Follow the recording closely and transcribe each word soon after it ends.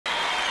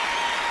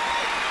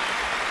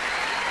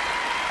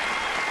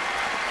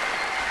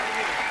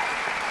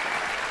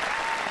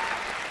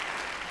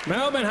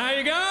Melbourne, how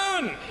you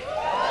going?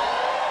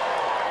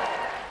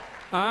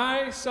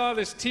 I saw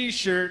this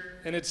t-shirt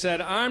and it said,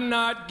 "I'm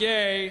not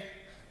gay,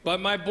 but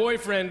my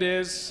boyfriend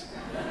is."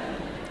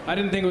 I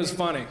didn't think it was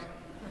funny.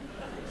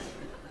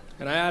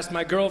 And I asked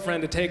my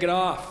girlfriend to take it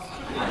off.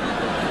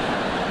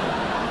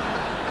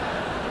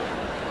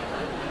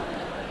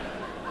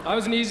 I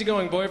was an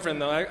easygoing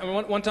boyfriend,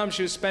 though. One time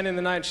she was spending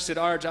the night and she said,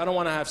 "Arj, I don't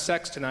want to have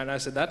sex tonight." And I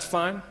said, "That's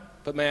fine,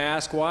 but may I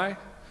ask why?"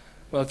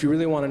 "Well, if you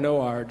really want to know,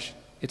 Arj,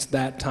 it's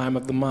that time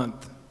of the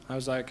month." I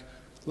was like,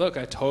 "Look,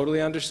 I totally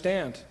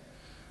understand.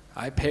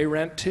 I pay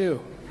rent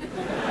too."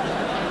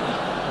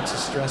 It's a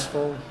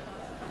stressful...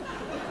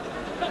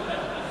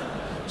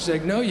 She's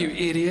like, "No, you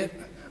idiot.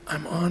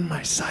 I'm on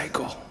my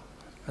cycle."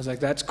 I was like,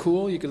 "That's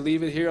cool. You can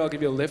leave it here. I'll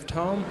give you a lift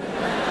home."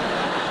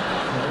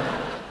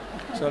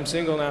 So I'm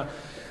single now.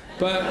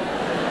 But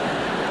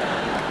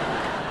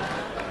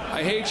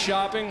I hate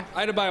shopping. I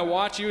had to buy a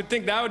watch. You would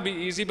think that would be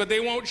easy, but they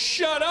won't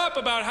shut up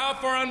about how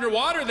far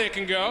underwater they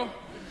can go.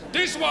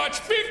 This watch,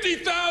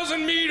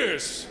 50,000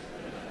 meters.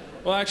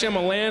 Well, actually, I'm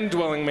a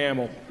land-dwelling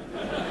mammal.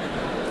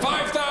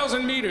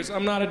 5,000 meters.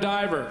 I'm not a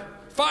diver.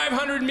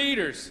 500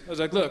 meters. I was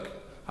like, "Look,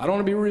 I don't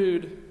want to be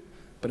rude,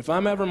 but if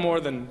I'm ever more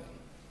than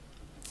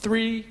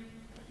 3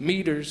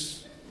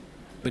 meters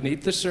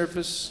beneath the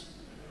surface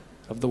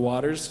of the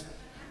water's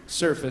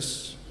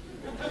surface,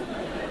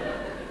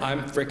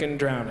 I'm frickin'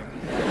 drowning."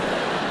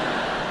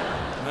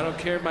 I don't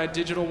care if my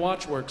digital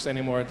watch works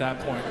anymore at that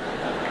point.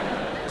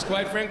 Because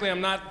quite frankly,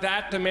 I'm not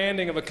that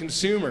demanding of a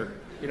consumer.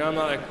 You know, I'm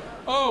not like,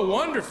 "Oh,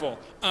 wonderful,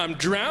 I'm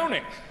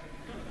drowning.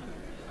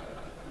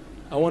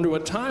 I wonder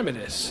what time it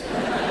is."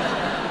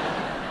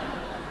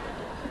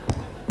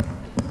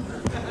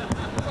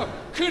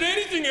 Could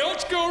anything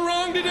else go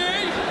wrong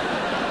today?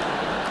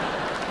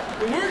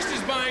 The worst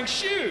is buying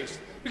shoes.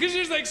 Because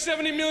there's like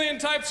 70 million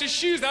types of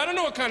shoes. I don't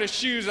know what kind of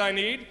shoes I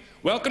need.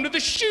 Welcome to the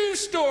shoe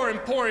store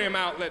Emporium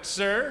outlet,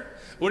 sir.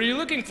 What are you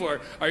looking for?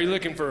 Are you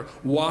looking for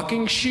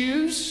walking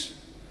shoes?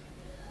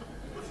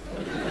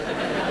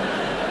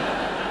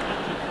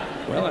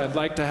 Well, I'd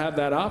like to have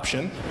that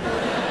option.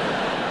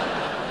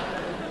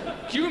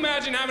 Can you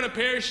imagine having a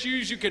pair of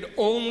shoes you could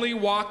only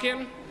walk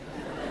in?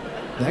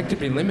 That could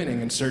be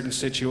limiting in certain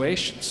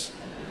situations.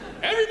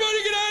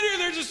 "Everybody get out of here,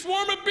 there's a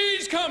swarm of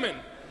bees coming."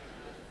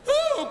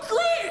 "Oh,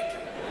 great!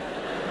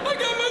 I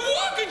got my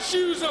walking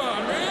shoes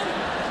on, man.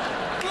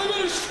 I'm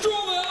gonna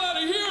stroll the hell out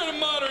of here at a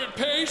moderate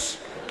pace."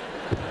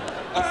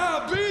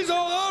 "Ah, bees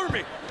all over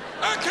me.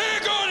 I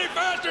can't go any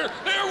faster.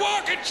 They're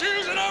walking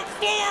shoes and I'm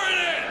flooring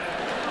it."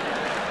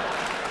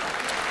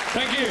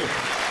 Thank you.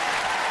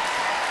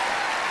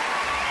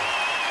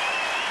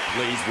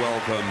 Please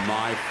welcome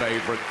my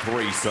favorite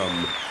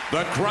threesome,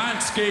 the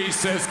Kransky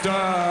Sisters.